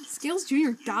a seat. Scales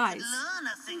Jr. dies. Learn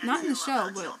a thing or Not in the two show,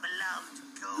 about but... your beloved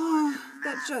Oh, golden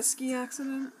that jet ski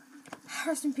accident.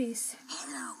 Rest in peace.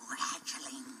 Hello,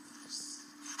 hatchlings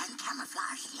and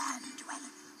camouflage land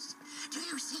dwellers. Do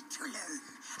you seek to learn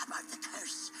about the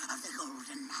curse of the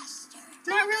Golden Master?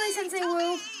 Not really, Sensei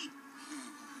Wu.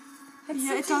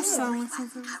 Yeah, it does sound like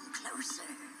something. Come closer.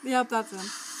 Yep, that's him.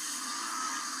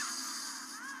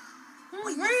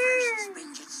 When the first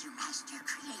Spinjitzu Master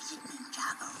created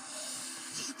Ninjago,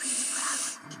 deep in the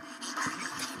ground, he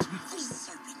created the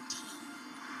Serpentine.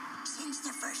 Since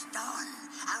the first dawn,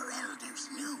 our elders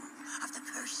knew of the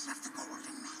curse of the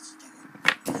Golden Master.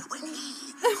 When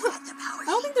he had the power I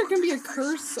don't think there can be a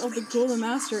curse of the Golden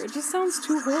Master. It just sounds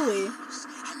too holy.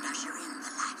 and usher in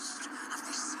the last of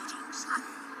the setting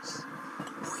suns.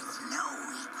 With no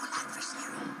equal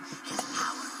adversary, his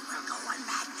power will go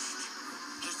unmatched.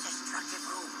 His destructive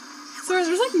rule Sorry,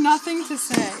 there's like nothing to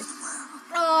say.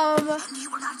 and he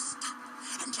will not stop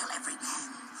until every man,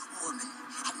 woman,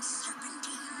 and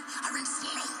serpentine are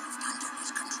enslaved under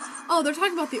his control. Oh, they're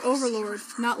talking about the Overlord,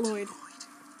 not Lloyd.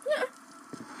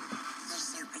 The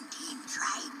serpentine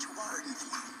tried to warn the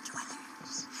land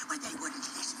dwellers, but they wouldn't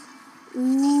listen. They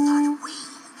Ooh. thought we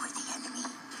were the enemy.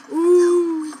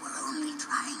 Ooh. We were only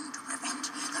trying to prevent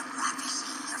the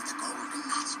prophecy of the Golden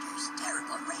Master's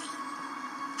terrible reign.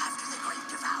 After the Great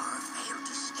Devourer failed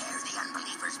to scare the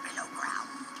unbelievers below ground,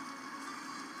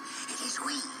 it is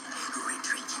we who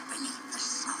retreated beneath the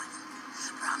soil,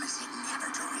 promising never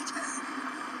to return.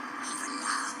 Even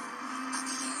now, but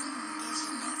the end is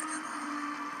inevitable.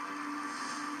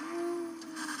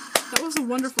 That was a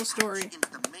wonderful story. Into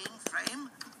the mainframe.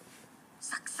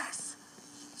 Success.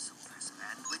 Suppress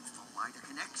bandwidth for wider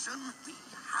connection. We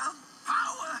have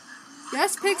power.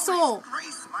 Yes, Pixel.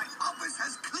 Grace, my office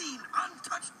has clean,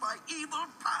 untouched by evil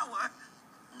power.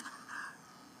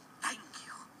 Thank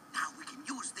you. Now we can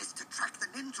use this to track the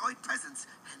Ninjoid presence,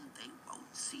 and they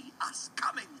won't see us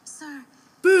coming. Sir,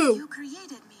 Boo. you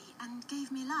created me and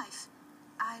gave me life.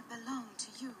 I belong to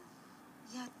you.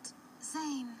 Yet,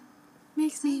 Zane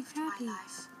Makes me saved my happy.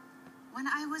 life. When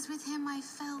I was with him, I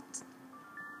felt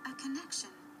a connection.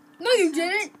 No, you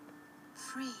didn't.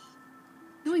 Free.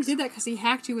 He only did that because he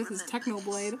hacked you with his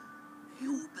Technoblade.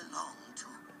 You belong to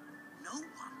no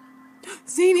one.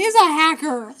 Zane is a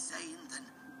hacker. Zane, then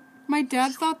My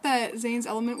dad thought that Zane's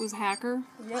element was hacker,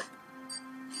 Yep.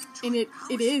 and it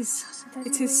is.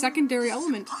 It's his secondary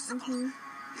element. possible.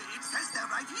 It says that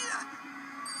right here.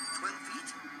 12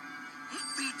 feet, 8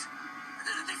 feet.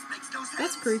 This makes no sense.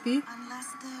 That's creepy. Unless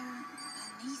they're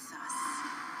beneath us.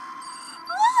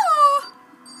 Oh!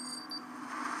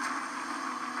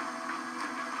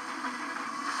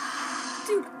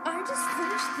 Dude, I just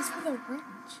finished this with a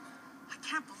wrench. I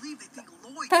can't believe they think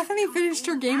Lloyd. Bethany finished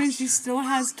her game and she still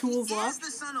has tools He is left.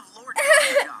 the son of Lord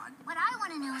Blackout. What I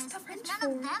want to know is, the if French none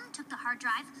of for? them took the hard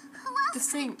drive, who The else could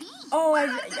sink. it be? Oh, I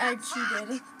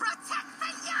cheated. Protect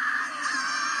the yard!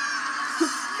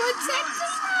 Protect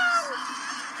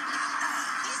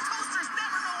These toasters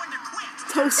never know when to quit.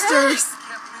 Toasters.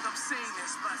 Can't believe I'm saying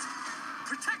this, but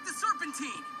protect the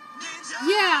Serpentine. Ninja.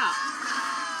 Yeah.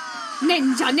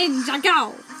 Ninja, ninja,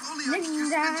 go. If only I could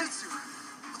use Ninja. ninjutsu.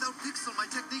 Without Pixel, my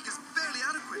technique is barely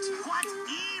adequate. What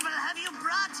evil have you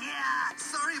brought here?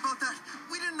 Sorry about that.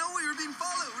 We didn't know we were being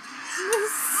followed.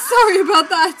 Sorry about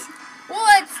that. Well,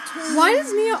 that's true. Why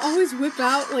does Mia always whip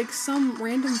out like some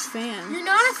random fan? You're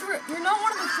not you're not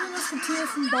one of the three musketeers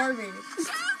from Barbie.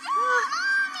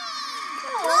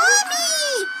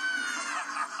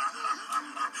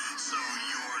 So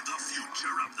you're the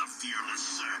future of the fearless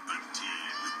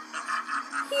Serpentine.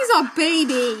 He's a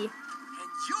baby.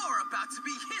 And you're about to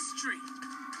be history.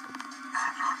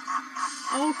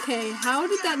 Okay, how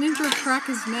did that ninja crack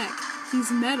his neck?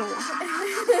 He's metal.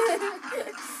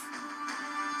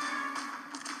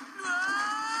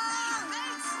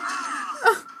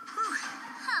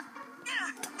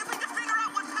 If we could figure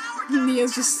out what power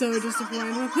Mia's just so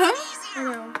disappointed with him. I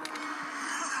know.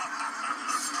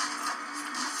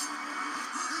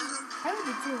 I would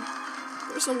be too.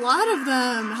 There's a lot of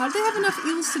them. How did they have enough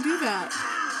eels to do that?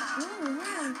 Oh,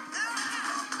 yeah.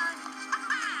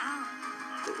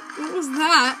 What was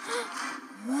that?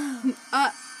 Oh.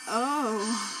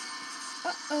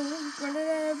 Uh-oh. Run it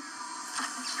up.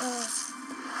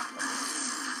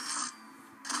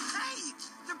 Hey,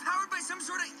 they're powered by some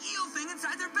sort of eel thing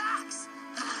inside their backs.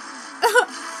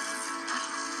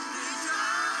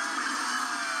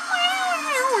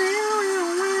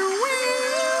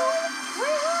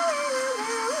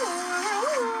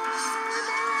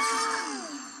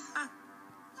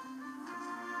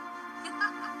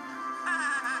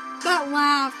 That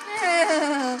laugh.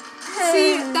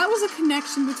 See, that was a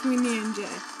connection between me and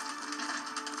Jay.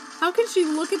 How can she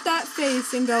look at that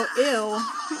face and go, ew?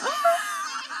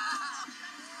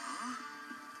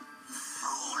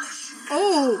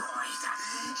 Oh.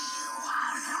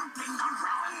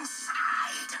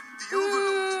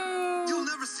 You'll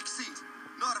never succeed.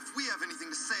 Not if we have anything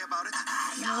to say about it.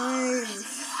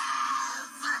 Nice.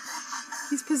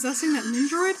 He's possessing that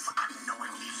Nindroid?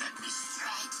 Unknowingly led me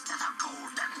straight to the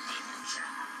Golden Ninja.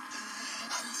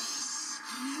 And this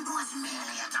was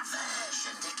merely a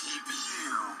diversion to keep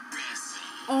you busy.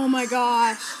 Oh my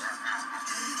gosh.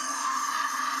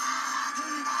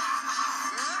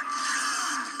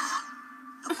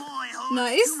 The boy holds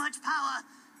Nice. too much power.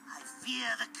 I fear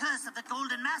the curse of the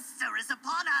Golden Master is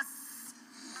upon us.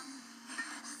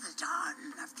 The dawn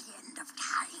of the end of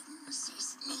times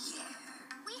is near.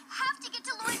 We have to get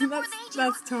to Lloyd before they do.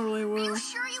 That's totally Are woo. you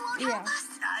sure you won't help us?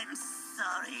 I'm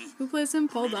sorry. Who plays him?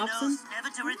 Paul May the Dobson? nose never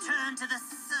to return to the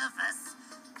surface.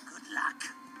 Good luck.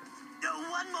 Oh,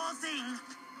 one more thing.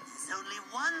 There's only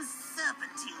one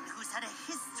Serpentine who's had a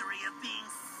history of being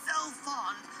so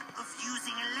fond of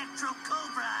using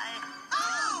Electro-Cobra.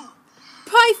 Oh!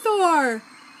 Pythor!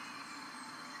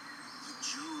 The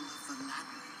jewel of the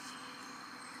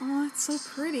labyrinth. Oh, it's so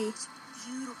pretty.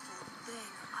 Beautiful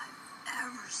thing I've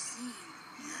ever seen.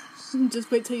 Yes. Just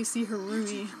wait till you see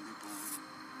Harumi.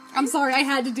 I'm sorry, I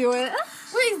had to do it.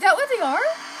 Wait, is that what they are?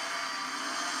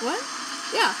 What?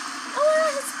 Yeah,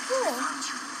 Oh, that's cool.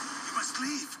 You must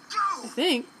leave. I Go!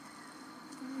 think.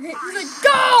 He's like,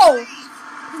 go!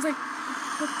 He's like,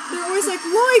 they're always like,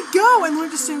 Lloyd, go! And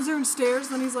Lloyd just stands there and stares,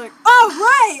 and then he's like, oh,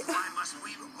 right! Why must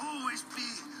we always be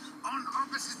on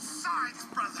opposite sides,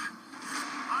 brother?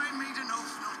 I made an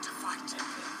oath not to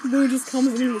fight. Lloyd just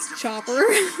comes in this chopper.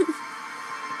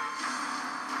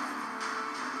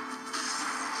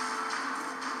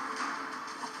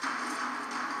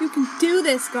 You can do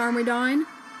this, Garmadon.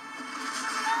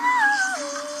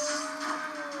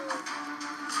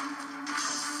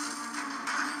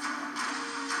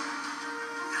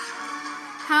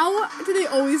 How do they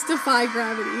always defy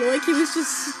gravity? Like he was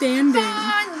just standing.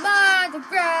 Find by the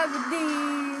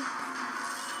gravity.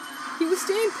 He was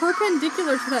standing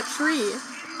perpendicular to that tree. In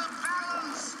the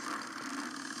balance!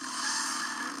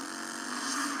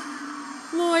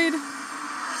 Lloyd.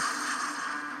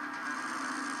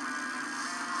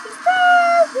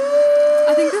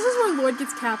 I think this is where Lloyd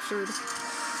gets captured.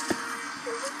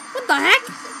 What the heck?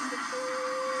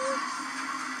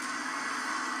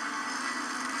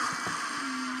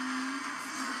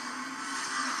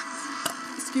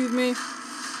 Excuse me.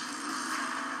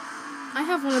 I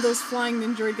have one of those flying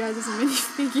Nindroid guys as a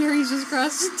minifigure. He's just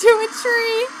crashed into a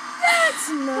tree. That's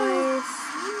nice.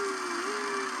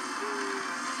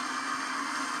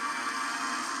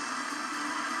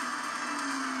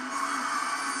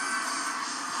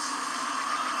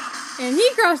 And he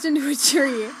crashed into a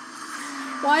tree.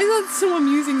 Why is that so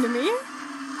amusing to me?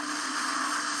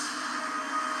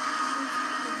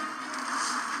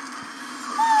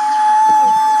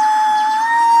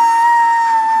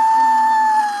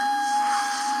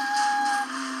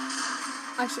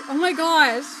 Oh my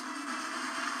gosh.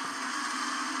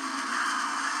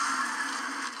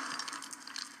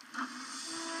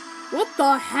 What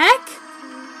the heck?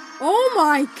 Oh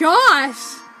my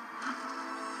gosh.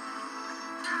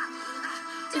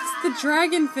 It's the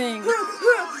dragon thing. Boys,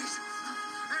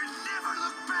 and never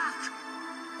look back!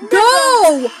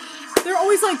 Go! They're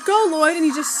always like, go, Lloyd, and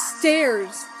he just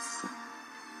stares.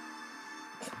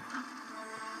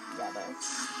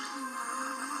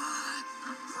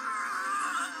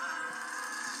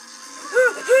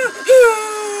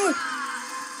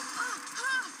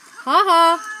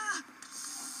 Haha.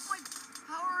 My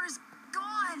power is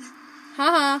gone.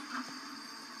 Haha.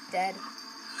 Dead.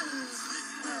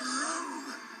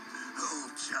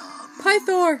 Oh, John,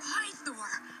 Pythor.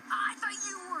 Pythor, I thought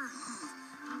you were.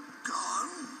 gone?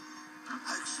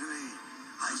 Actually,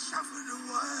 I suffered a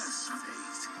worse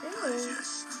fate. I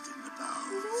just in the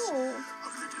bowels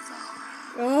of the devourer.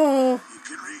 Oh. You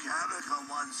can wreak havoc on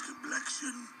one's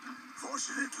complexion.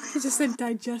 Fortunately, He just said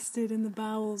digested in the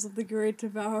bowels of the great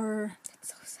devourer. That's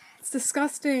so sad. It's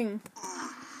disgusting.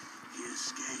 he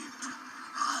escaped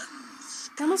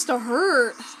unscathed. That must have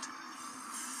hurt.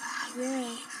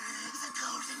 Yeah. The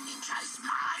Golden Ninja is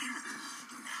mine.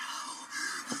 Now,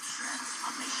 the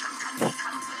transformation can be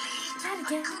complete. Not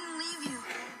again. Couldn't leave you.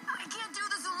 I can't do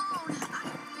this alone. I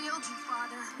failed you,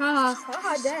 Father. Haha.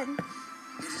 Haha, dead.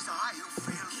 It is I who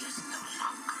failed. He is no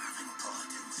longer of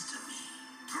importance to me.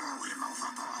 Throw him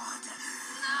overboard.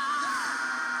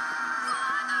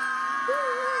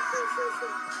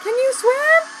 Can you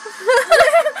swim?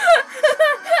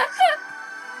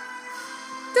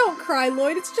 cry,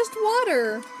 Lloyd. It's just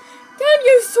water. Can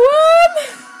you swim?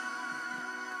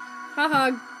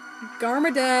 Haha,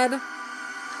 Garma dead.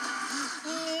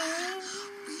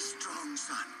 Be strong,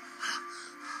 son.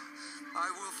 I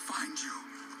will find you.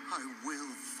 I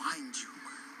will find you.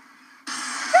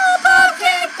 Come on,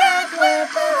 kick back,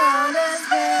 whip around and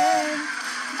spin.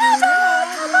 Come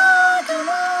on, come on, come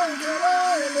on, come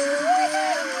on.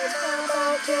 Come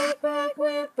on, kick back,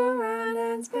 whip around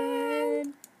and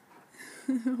spin.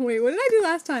 Wait, what did I do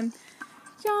last time?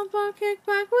 Jump up, kick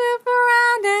back, whip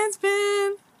around and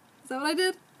spin. Is that what I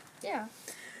did? Yeah.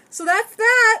 So that's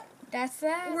that. That's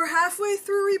that. We're halfway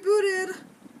through Rebooted.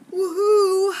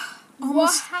 Woohoo!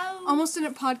 Wow. Almost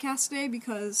didn't podcast today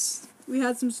because we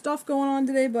had some stuff going on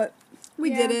today, but we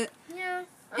did it. Yeah.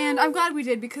 And I'm glad we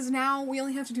did because now we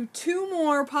only have to do 2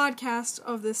 more podcasts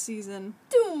of this season.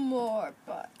 2 more,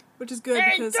 but... Which is good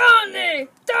because... Donnie!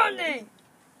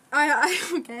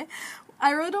 Okay.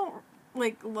 I really don't,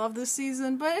 love this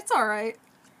season, but it's alright.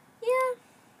 Yeah.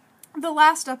 The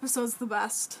last episode's the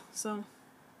best, so,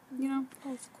 Oh,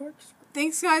 of course.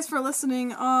 Thanks, guys, for listening.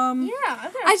 Yeah, I'm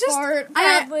gonna fart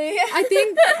badly. I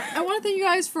think I want to thank you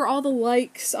guys for all the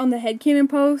likes on the headcanon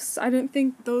posts. I didn't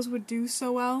think those would do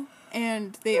so well,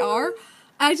 and they are.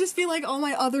 I just feel like all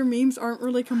my other memes aren't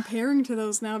really comparing to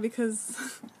those now because,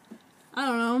 I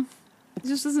don't know, it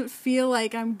just doesn't feel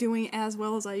like I'm doing as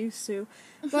well as I used to.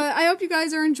 But I hope you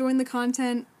guys are enjoying the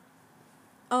content.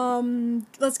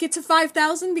 Let's get to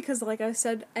 5,000 because, like I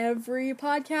said, every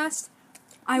podcast,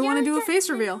 I want to do a face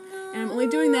reveal, and I'm only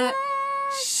doing that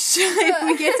if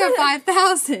we get to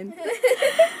 5,000.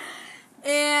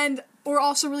 And we're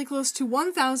also really close to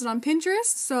 1,000 on Pinterest,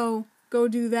 so go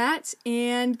do that,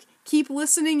 and keep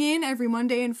listening in every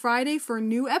Monday and Friday for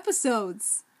new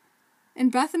episodes. And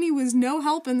Bethany was no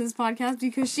help in this podcast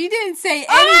because she didn't say anything.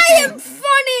 I am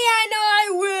funny and I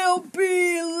will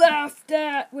be laughed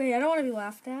at. Wait, I don't want to be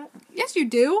laughed at. Yes, you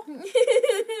do.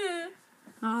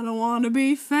 I don't want to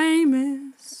be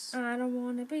famous. I don't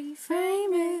want to be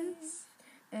Famous.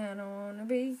 I don't want to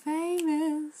be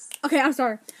Famous. Okay, I'm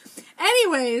sorry.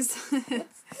 Anyways.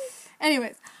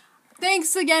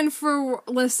 Thanks again for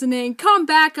listening. Come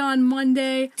back on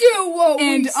Monday. Do what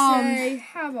and, we say.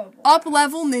 Have a up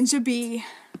level Ninja B.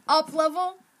 up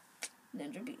level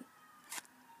Ninja B.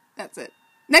 That's it.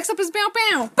 Next up is Bow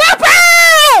Bow. Bow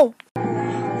Bow!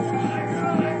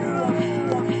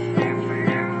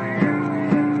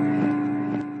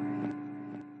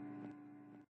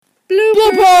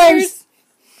 Bloopers!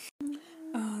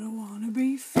 I don't wanna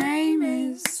be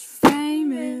famous.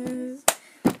 Famous.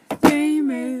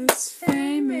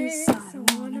 I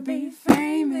don't wanna be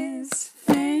famous.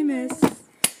 Famous.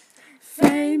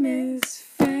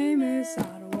 I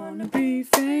don't wanna be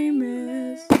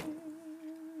famous.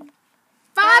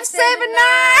 579!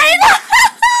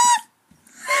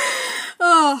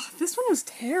 Oh, this one was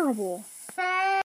terrible. 5